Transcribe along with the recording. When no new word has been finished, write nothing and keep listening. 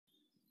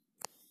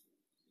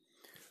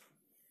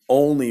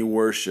only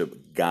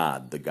worship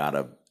God, the God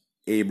of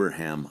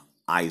Abraham,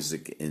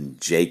 Isaac, and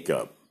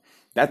Jacob.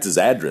 That's his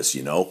address,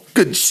 you know.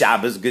 Good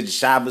Shabbos, good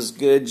Shabbos,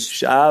 good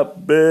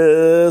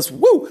Shabbos.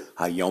 Woo!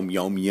 Hayom,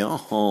 yom,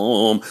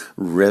 yom.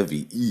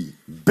 Revi'i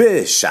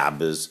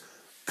B'Shabbos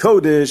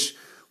Kodesh,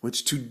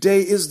 which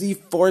today is the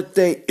fourth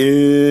day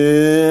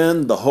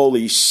in the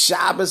Holy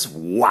Shabbos.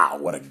 Wow,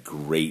 what a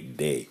great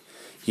day.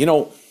 You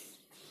know,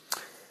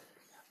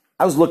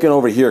 I was looking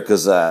over here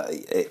because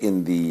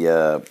in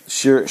the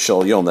Shir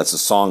Shel Yom, that's the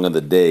song of the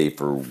day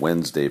for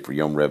Wednesday for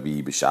Yom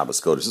Revi'i B'Shabbos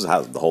Kodesh. This is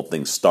how the whole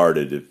thing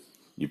started. If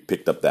you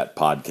picked up that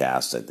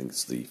podcast, I think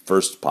it's the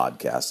first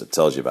podcast that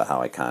tells you about how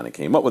I kind of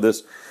came up with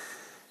this.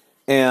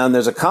 And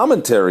there's a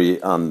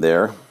commentary on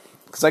there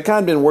because I kind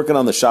of been working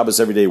on the Shabbos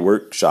Everyday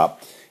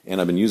Workshop, and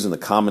I've been using the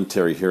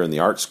commentary here in the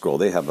Art Scroll.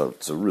 They have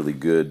it's a really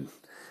good,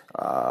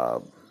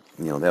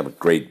 they have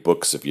great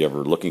books if you're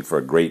ever looking for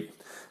a great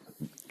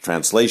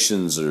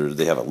translations, or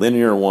they have a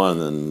linear one,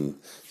 and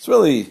it's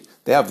really,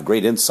 they have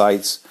great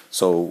insights.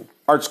 So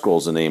Art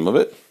Scroll's the name of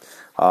it.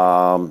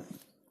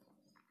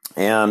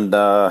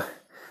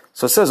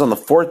 So it says on the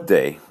fourth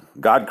day,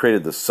 God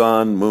created the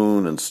sun,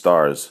 moon, and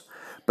stars.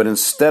 But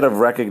instead of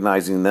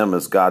recognizing them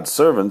as God's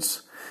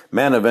servants,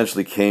 man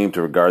eventually came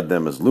to regard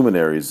them as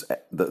luminaries,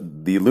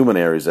 the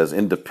luminaries as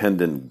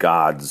independent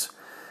gods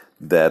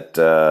that,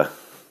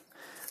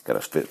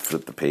 gotta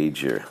flip the page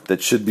here,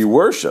 that should be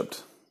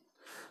worshipped.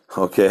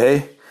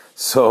 Okay?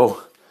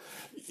 So,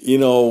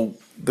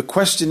 the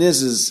question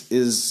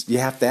is you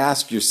have to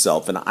ask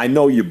yourself, and I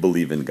know you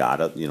believe in God,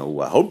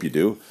 I hope you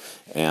do.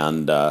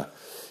 And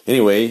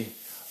anyway,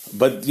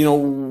 but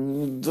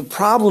the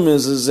problem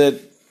is that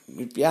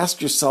if you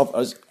ask yourself,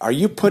 are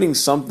you putting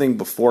something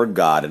before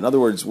God? In other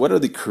words, what are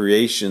the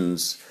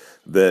creations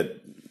that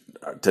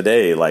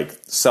today, like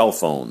cell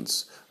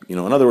phones? In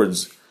other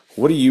words,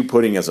 what are you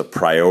putting as a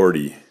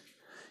priority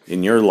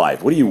in your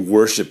life? What are you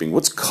worshiping?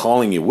 What's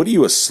calling you? What are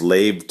you a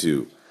slave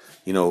to?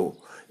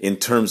 In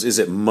terms, is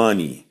it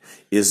money?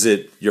 Is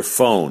it your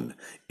phone?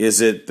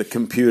 Is it the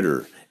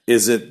computer?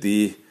 Is it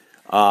the,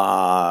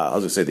 I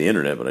was going to say the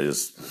internet, but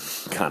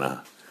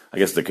I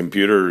guess the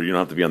computer, you don't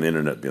have to be on the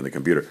internet to be on the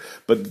computer.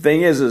 But the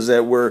thing is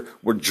that we're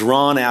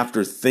drawn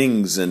after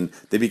things, and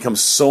they become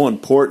so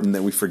important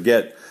that we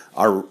forget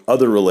our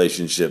other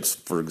relationships.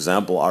 For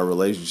example, our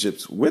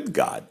relationships with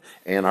God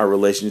and our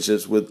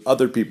relationships with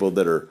other people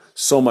that are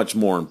so much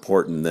more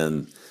important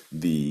than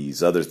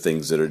these other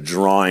things that are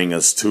drawing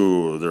us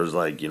to. There's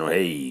like,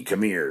 hey,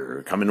 come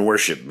here, come and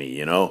worship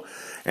me,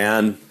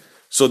 And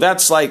so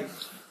that's like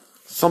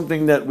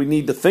something that we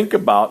need to think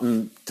about.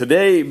 And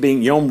today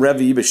being Yom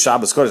Revi'i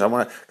B'Shabbos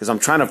Kodesh, because I'm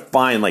trying to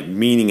find like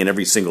meaning in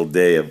every single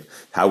day of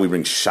how we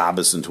bring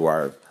Shabbos into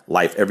our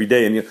life every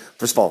day. And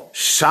first of all,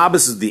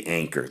 Shabbos is the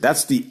anchor.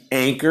 That's the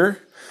anchor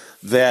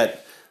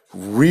that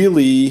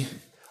really,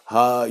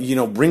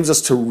 brings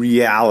us to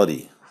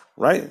reality,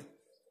 right?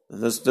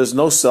 There's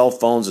no cell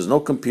phones, there's no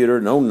computer,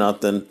 no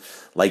nothing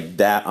like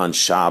that on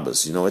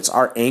Shabbos. It's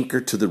our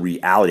anchor to the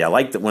reality. I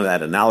like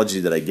that analogy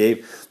that I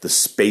gave, the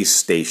space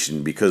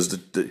station, because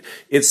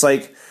it's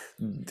like,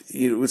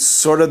 it's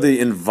sort of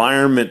the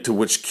environment to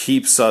which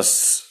keeps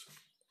us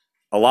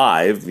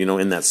alive,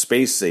 in that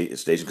space station,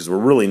 because we're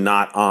really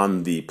not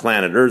on the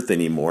planet Earth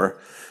anymore,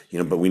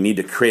 but we need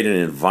to create an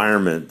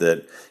environment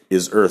that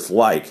is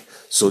Earth-like.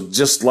 So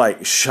just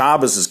like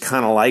Shabbos is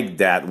kind of like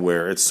that,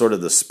 where it's sort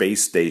of the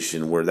space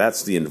station, where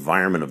that's the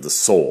environment of the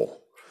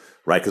soul,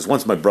 right? Because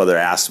once my brother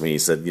asked me, he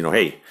said,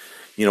 hey,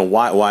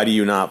 why do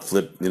you not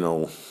flip,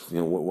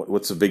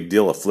 what's the big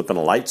deal of flipping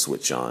a light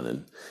switch on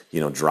and,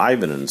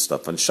 driving and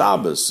stuff on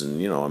Shabbos?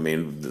 And,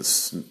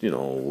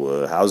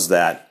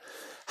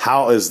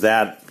 how does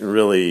that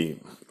really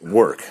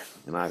work?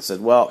 And I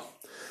said,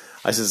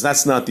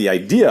 that's not the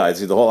idea. I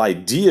said, the whole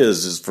idea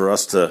is for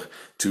us to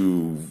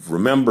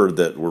remember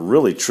that we're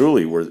really,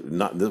 truly, we're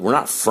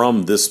not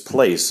from this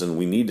place, and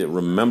we need to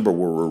remember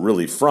where we're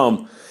really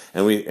from.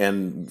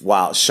 And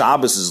while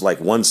Shabbos is like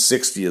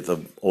 1/60th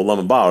of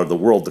Olam Haba, or the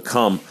world to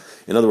come,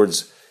 in other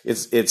words,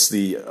 it's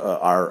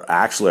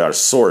our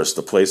source,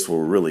 the place where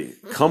we really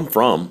come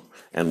from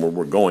and where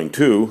we're going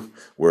to,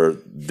 where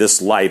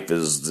this life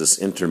is this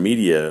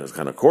intermediate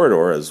kind of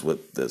corridor, as what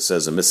it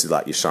says in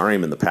Mesilat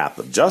Yesharim, in the Path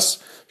of Just.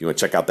 If you want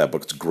to check out that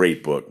book, it's a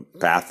great book,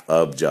 Path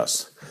of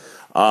Just.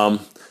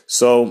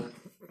 So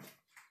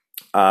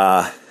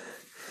the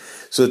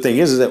thing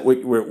is that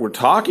we're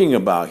talking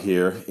about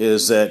here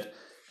is that,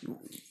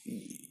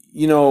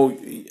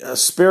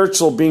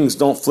 spiritual beings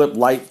don't flip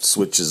light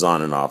switches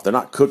on and off. They're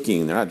not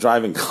cooking. They're not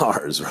driving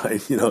cars,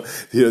 right?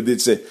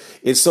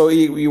 It's so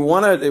we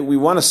want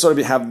to sort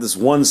of have this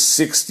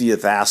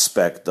 1/60th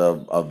aspect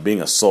of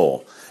being a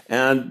soul,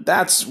 and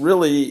that's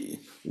really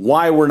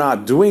why we're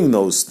not doing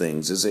those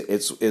things.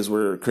 Is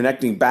we're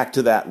connecting back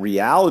to that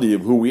reality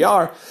of who we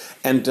are,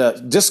 and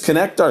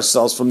disconnect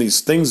ourselves from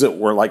these things that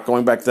we're like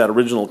going back to that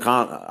original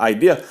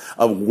idea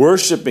of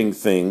worshiping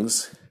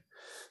things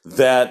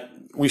that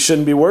we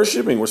shouldn't be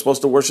worshiping. We're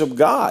supposed to worship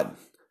God.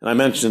 And I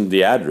mentioned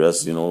the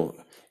address,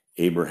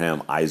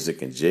 Abraham,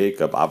 Isaac, and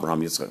Jacob,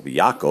 Abraham, Yitzchak,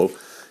 Yaakov,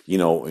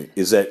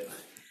 is that,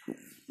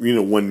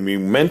 when we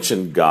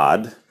mention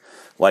God,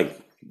 like,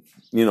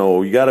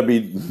 you got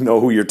to know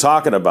who you're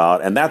talking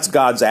about, and that's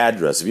God's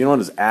address. If you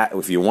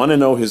want to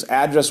know his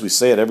address, we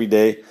say it every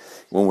day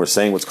when we're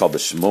saying what's called the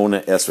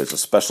Shemona Esrei. It's a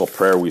special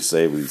prayer we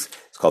say. It's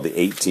called the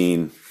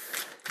 18.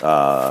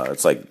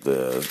 It's like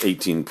the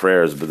 18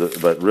 prayers,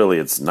 but really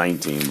it's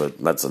 19. But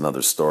that's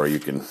another story. You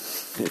can,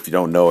 if you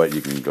don't know it,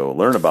 you can go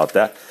learn about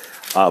that.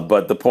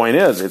 But the point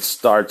is, it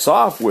starts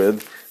off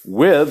with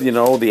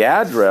the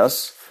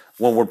address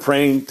when we're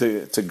praying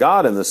to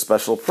God in this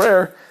special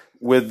prayer,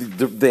 with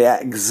the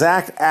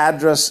exact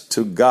address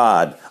to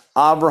God,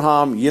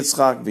 Abraham,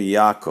 Yitzchak,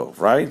 Yaakov,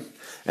 right?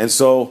 And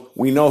so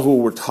we know who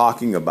we're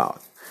talking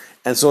about.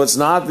 And so it's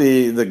not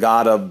the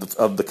God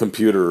of the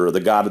computer or the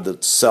God of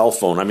the cell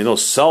phone. I mean,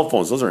 those cell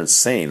phones, those are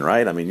insane,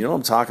 right? I mean, you know what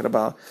I'm talking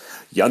about?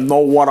 You know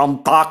what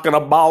I'm talking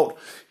about?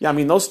 Yeah, I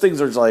mean, those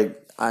things are like,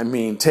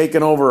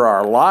 taking over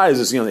our lives.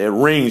 It's, it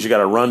rings, you got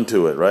to run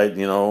to it, right?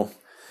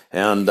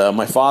 And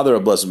my father, a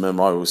blessed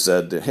memory, always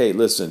said, hey,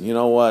 listen, you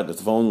know what? If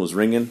the phone was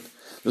ringing,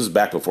 this is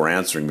back before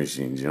answering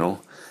machines,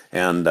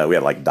 and we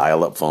had like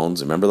dial-up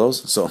phones. Remember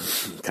those? So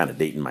kind of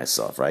dating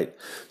myself, right?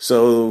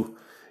 So,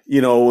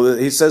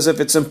 he says if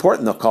it's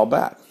important, they'll call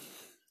back.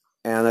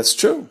 And that's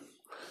true,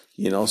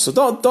 so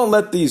don't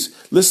let these,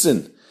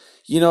 listen,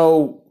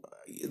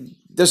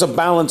 there's a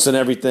balance in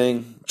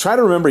everything. Try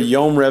to remember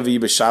Yom Revi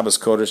b'Shabbos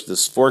Kodesh,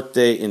 this fourth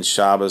day in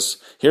Shabbos.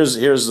 Here's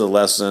the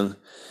lesson.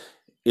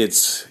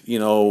 It's,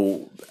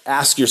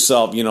 ask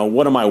yourself,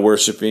 what am I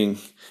worshiping?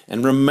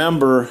 And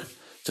remember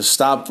to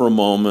stop for a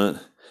moment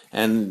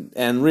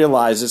and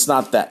realize it's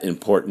not that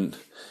important.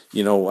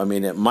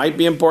 It might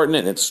be important,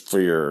 and it's for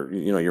your,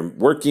 you're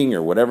working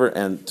or whatever,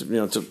 and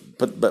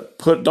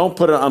don't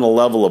put it on a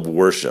level of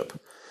worship.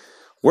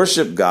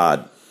 Worship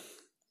God.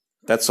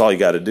 That's all you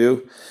got to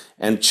do.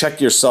 And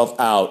check yourself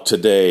out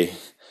today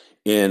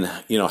in,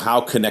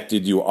 how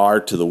connected you are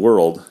to the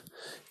world,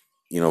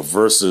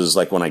 versus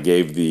like when I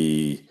gave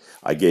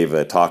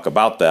a talk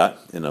about that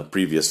in a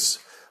previous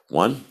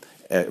one,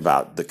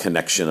 about the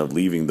connection of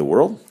leaving the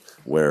world,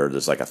 where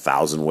there's like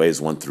 1,000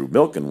 ways, one through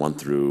milk and one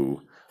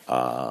through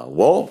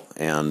wool,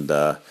 and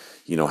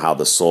how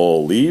the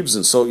soul leaves.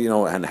 And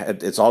so, and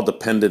it's all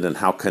dependent on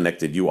how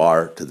connected you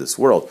are to this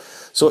world.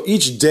 So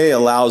each day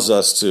allows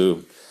us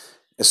to,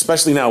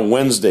 especially now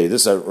Wednesday,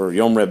 or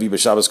Yom Revi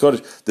b'Shabbos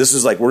Kodesh, this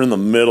is like we're in the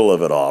middle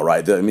of it all,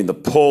 right? The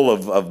pull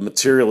of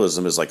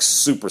materialism is like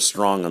super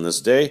strong on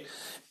this day.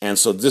 And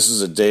so this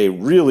is a day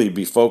really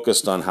be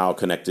focused on how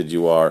connected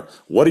you are.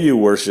 What are you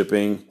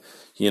worshiping?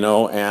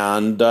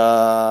 And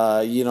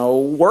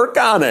work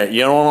on it.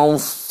 You know what I'm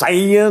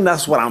saying?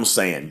 That's what I'm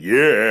saying.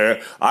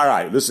 Yeah. All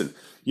right. Listen,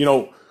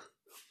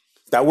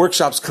 that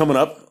workshop's coming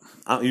up.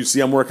 You see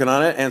I'm working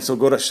on it. And so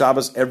go to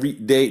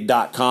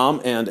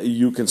ShabbosEveryday.com and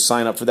you can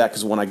sign up for that,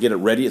 because when I get it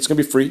ready, it's going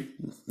to be free.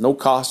 No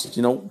cost. I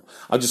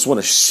just want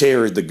to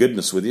share the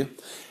goodness with you.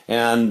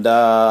 And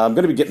I'm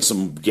going to be getting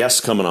some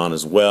guests coming on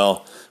as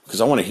well,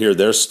 because I want to hear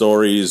their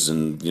stories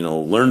and,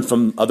 learn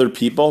from other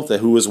people.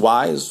 Who is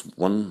wise,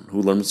 one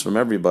who learns from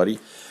everybody.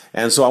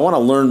 And so I want to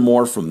learn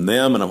more from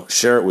them, and I'll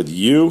share it with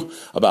you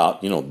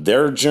about,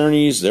 their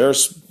journeys,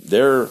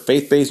 their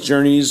faith-based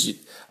journeys,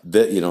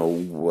 that,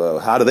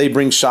 how do they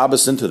bring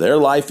Shabbos into their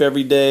life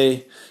every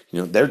day,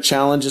 their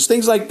challenges,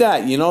 things like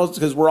that,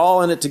 because we're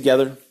all in it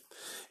together.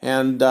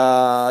 And,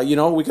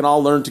 we can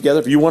all learn together.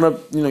 If you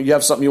want to, you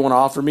have something you want to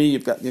offer me,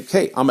 you've got,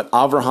 hey, I'm at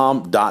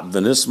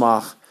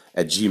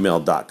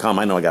avraham.vanismach@gmail.com.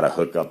 I know I got to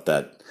hook up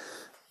that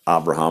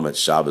Abraham at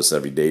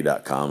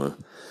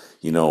ShabbosEveryday.com.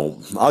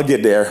 I'll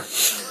get there.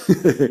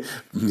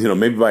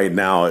 Maybe by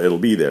now it'll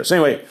be there. So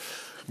anyway,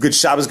 good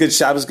Shabbos, good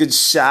Shabbos, good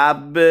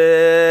Shabbos.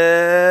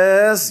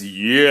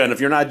 Yeah, and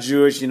if you're not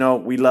Jewish,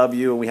 we love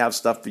you and we have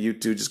stuff for you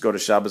too. Just go to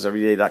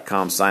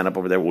ShabbosEveryday.com, sign up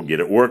over there. We'll get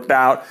it worked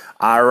out.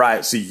 All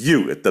right, see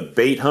you at the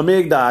Beit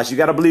HaMikdash. You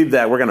got to believe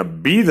that. We're going to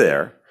be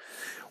there.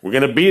 We're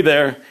going to be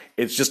there.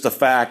 It's just a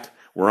fact.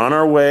 We're on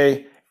our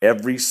way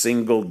every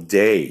single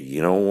day.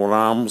 You know what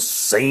I'm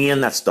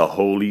saying? That's the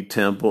Holy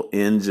Temple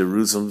in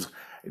Jerusalem,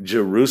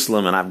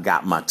 and I've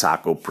got my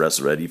taco press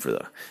ready for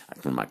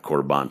my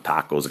Korban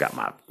tacos. I got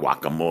my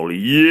guacamole.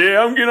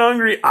 Yeah, I'm getting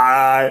hungry. All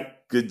right.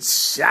 Good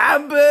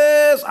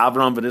Shabbos.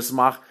 Avraham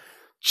Vanismach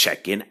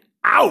checking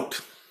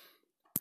out.